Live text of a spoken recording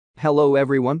Hello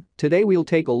everyone, today we'll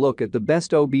take a look at the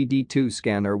best OBD2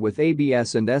 scanner with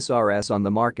ABS and SRS on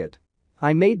the market.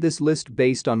 I made this list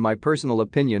based on my personal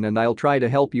opinion and I'll try to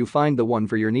help you find the one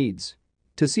for your needs.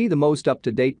 To see the most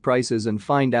up-to-date prices and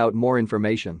find out more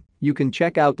information, you can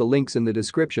check out the links in the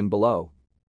description below.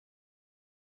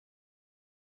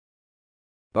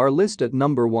 Our list at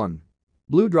number 1.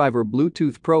 BlueDriver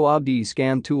Bluetooth Pro OBDII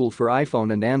scan tool for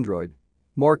iPhone and Android.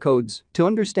 More codes. To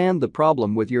understand the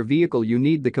problem with your vehicle, you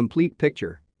need the complete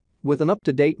picture. With an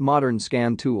up-to-date modern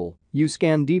scan tool, you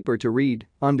scan deeper to read,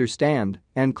 understand,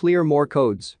 and clear more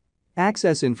codes.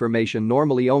 Access information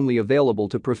normally only available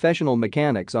to professional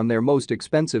mechanics on their most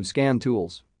expensive scan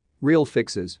tools. Real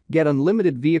fixes. Get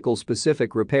unlimited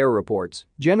vehicle-specific repair reports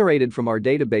generated from our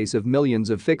database of millions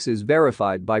of fixes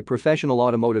verified by professional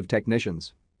automotive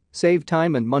technicians. Save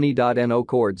time and money. No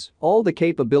cords, all the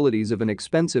capabilities of an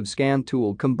expensive scan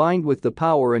tool combined with the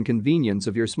power and convenience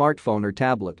of your smartphone or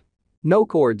tablet. No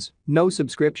cords, no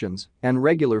subscriptions, and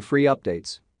regular free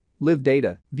updates. Live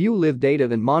data. View live data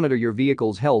and monitor your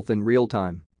vehicle's health in real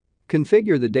time.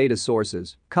 Configure the data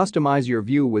sources, customize your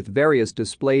view with various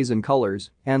displays and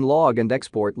colors, and log and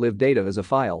export live data as a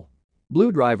file.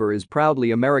 BlueDriver is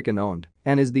proudly American-owned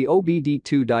and is the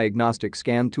OBD2 diagnostic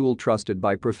scan tool trusted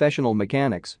by professional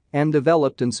mechanics and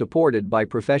developed and supported by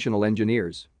professional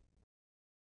engineers.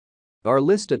 Our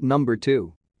list at number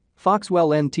 2. FOXWELL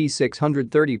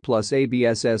NT630 Plus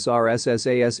ABS SRS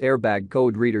SAS Airbag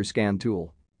Code Reader Scan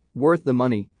Tool. Worth the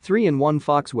money, 3-in-1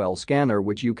 FOXWELL scanner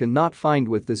which you cannot find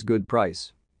with this good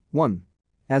price. 1.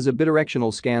 As a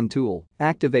bidirectional scan tool,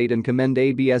 activate and commend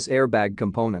ABS airbag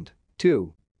component.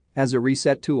 2. As a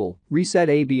reset tool, reset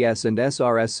ABS and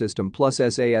SRS system plus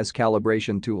SAS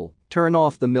calibration tool, turn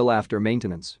off the mill after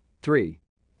maintenance. 3.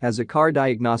 As a car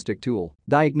diagnostic tool,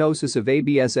 diagnosis of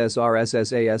ABS SRS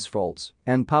SAS faults,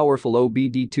 and powerful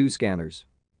OBD2 scanners.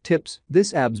 Tips: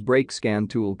 this ABS brake scan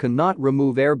tool cannot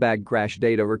remove airbag crash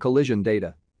data or collision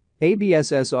data. ABS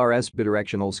SRS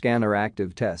bidirectional scanner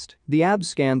active test. The ABS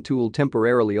scan tool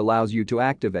temporarily allows you to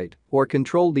activate or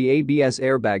control the ABS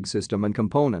airbag system and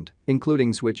component,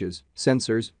 including switches,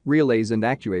 sensors, relays and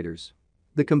actuators.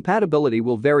 The compatibility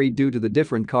will vary due to the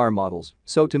different car models,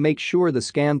 so to make sure the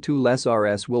scan tool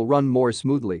SRS will run more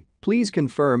smoothly, please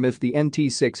confirm if the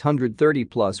NT630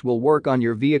 Plus will work on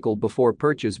your vehicle before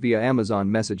purchase via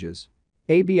Amazon messages.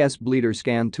 ABS bleeder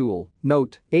scan tool.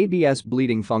 Note: ABS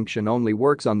bleeding function only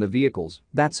works on the vehicles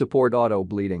that support auto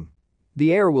bleeding.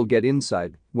 The air will get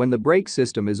inside when the brake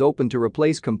system is open to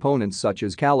replace components such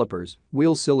as calipers,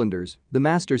 wheel cylinders, the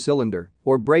master cylinder,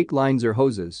 or brake lines or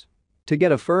hoses. To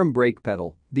get a firm brake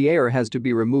pedal, the air has to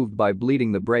be removed by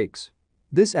bleeding the brakes.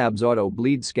 This ABS auto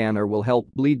bleed scanner will help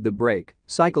bleed the brake,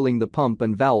 cycling the pump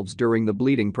and valves during the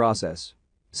bleeding process.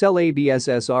 Sell ABS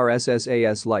SRS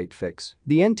SAS Light Fix.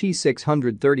 The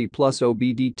NT630 Plus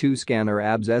OBD2 scanner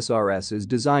ABS SRS is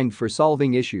designed for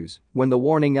solving issues when the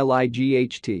warning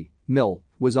LIGHT, MIL,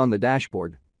 was on the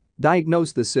dashboard.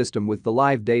 Diagnose the system with the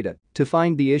live data to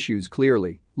find the issues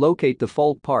clearly, locate the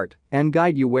fault part, and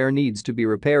guide you where needs to be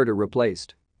repaired or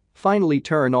replaced. Finally,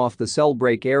 turn off the cell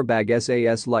brake airbag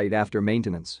SAS light after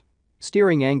maintenance.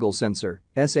 Steering angle sensor,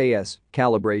 SAS,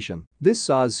 calibration. This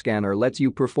SAS scanner lets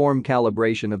you perform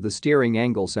calibration of the steering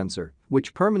angle sensor,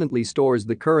 which permanently stores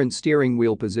the current steering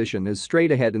wheel position as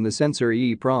straight ahead in the sensor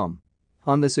EEPROM.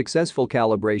 On the successful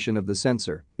calibration of the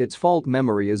sensor, its fault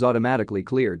memory is automatically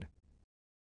cleared.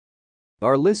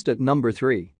 Our list at number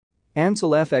 3.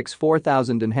 ANCEL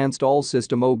FX4000 Enhanced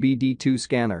All-System OBD2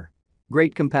 Scanner.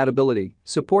 Great compatibility,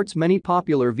 supports many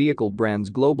popular vehicle brands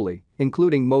globally,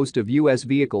 including most of US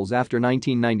vehicles after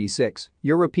 1996,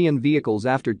 European vehicles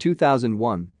after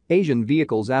 2001, Asian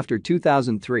vehicles after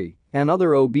 2003, and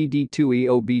other OBD2i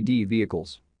OBD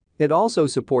vehicles. It also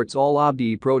supports all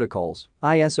OBDII protocols,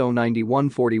 ISO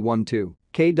 91412,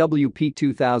 KWP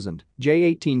 2000,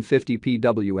 J1850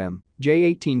 PWM,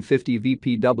 J1850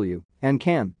 VPW, and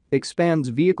CAN, expands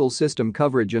vehicle system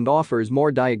coverage and offers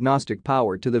more diagnostic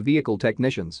power to the vehicle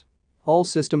technicians.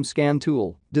 All-system scan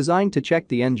tool, designed to check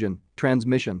the engine,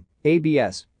 transmission,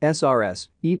 ABS, SRS,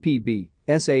 EPB,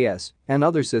 SAS, and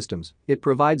other systems, it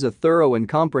provides a thorough and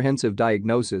comprehensive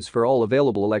diagnosis for all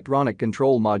available electronic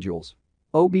control modules.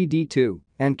 OBD2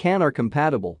 and CAN are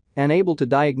compatible and able to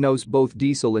diagnose both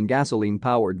diesel and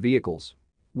gasoline-powered vehicles.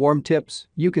 Warm tips: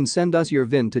 you can send us your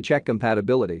VIN to check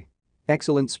compatibility.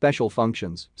 Excellent special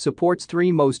functions, supports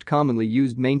 3 most commonly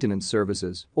used maintenance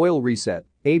services: oil reset,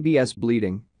 ABS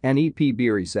bleeding, and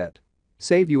EPB reset.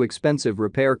 Save you expensive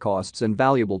repair costs and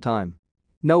valuable time.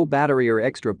 No battery or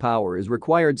extra power is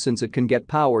required since it can get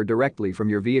power directly from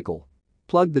your vehicle.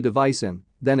 Plug the device in,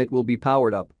 then it will be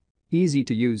powered up. Easy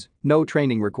to use, no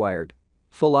training required.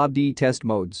 Full OBD test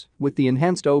modes. With the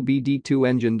enhanced OBD2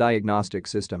 engine diagnostic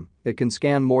system, it can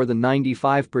scan more than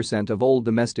 95% of old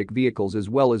domestic vehicles as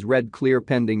well as read clear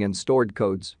pending and stored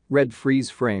codes, read freeze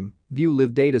frame, view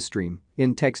live data stream,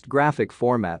 in text graphic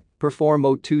format, perform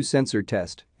O2 sensor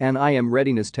test, an IM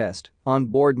readiness test,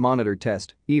 on-board monitor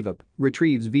test, EVAP,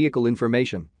 retrieves vehicle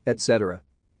information, etc.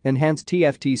 Enhanced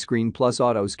TFT screen plus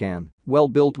auto scan, well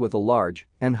built with a large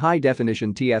and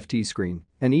high-definition TFT screen,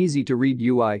 an easy-to-read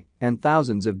UI, and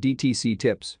thousands of DTC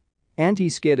tips.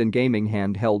 Anti-skid and gaming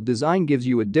handheld design gives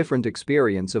you a different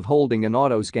experience of holding an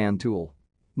auto scan tool.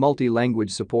 Multi-language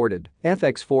supported,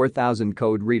 FX4000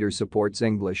 code reader supports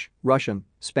English, Russian,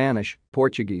 Spanish,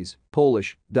 Portuguese,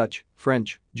 Polish, Dutch,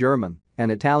 French, German,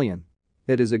 and Italian.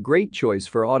 It is a great choice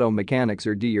for auto mechanics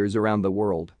or dealers around the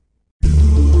world.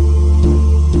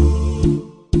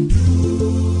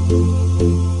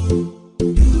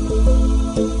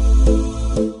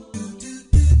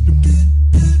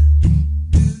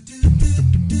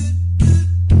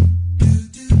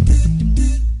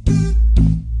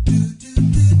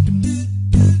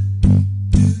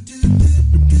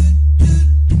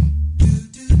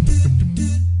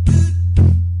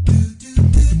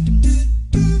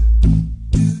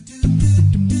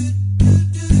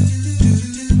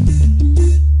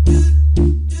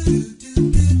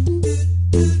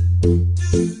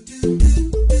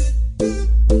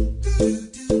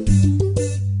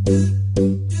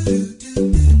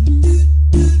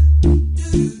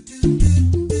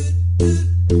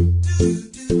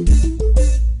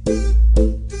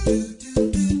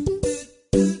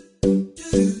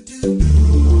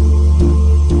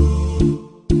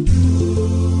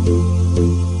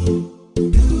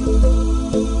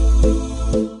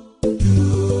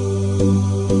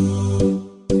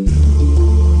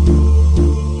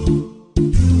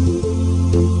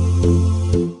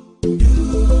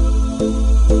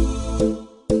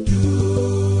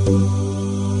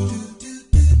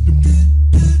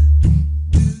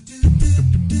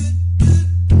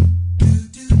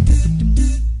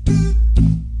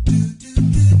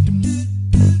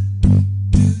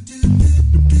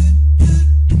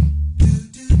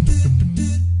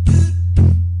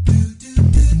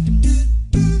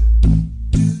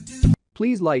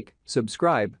 Please like,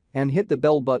 subscribe, and hit the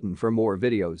bell button for more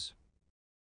videos.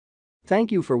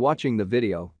 Thank you for watching the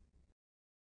video.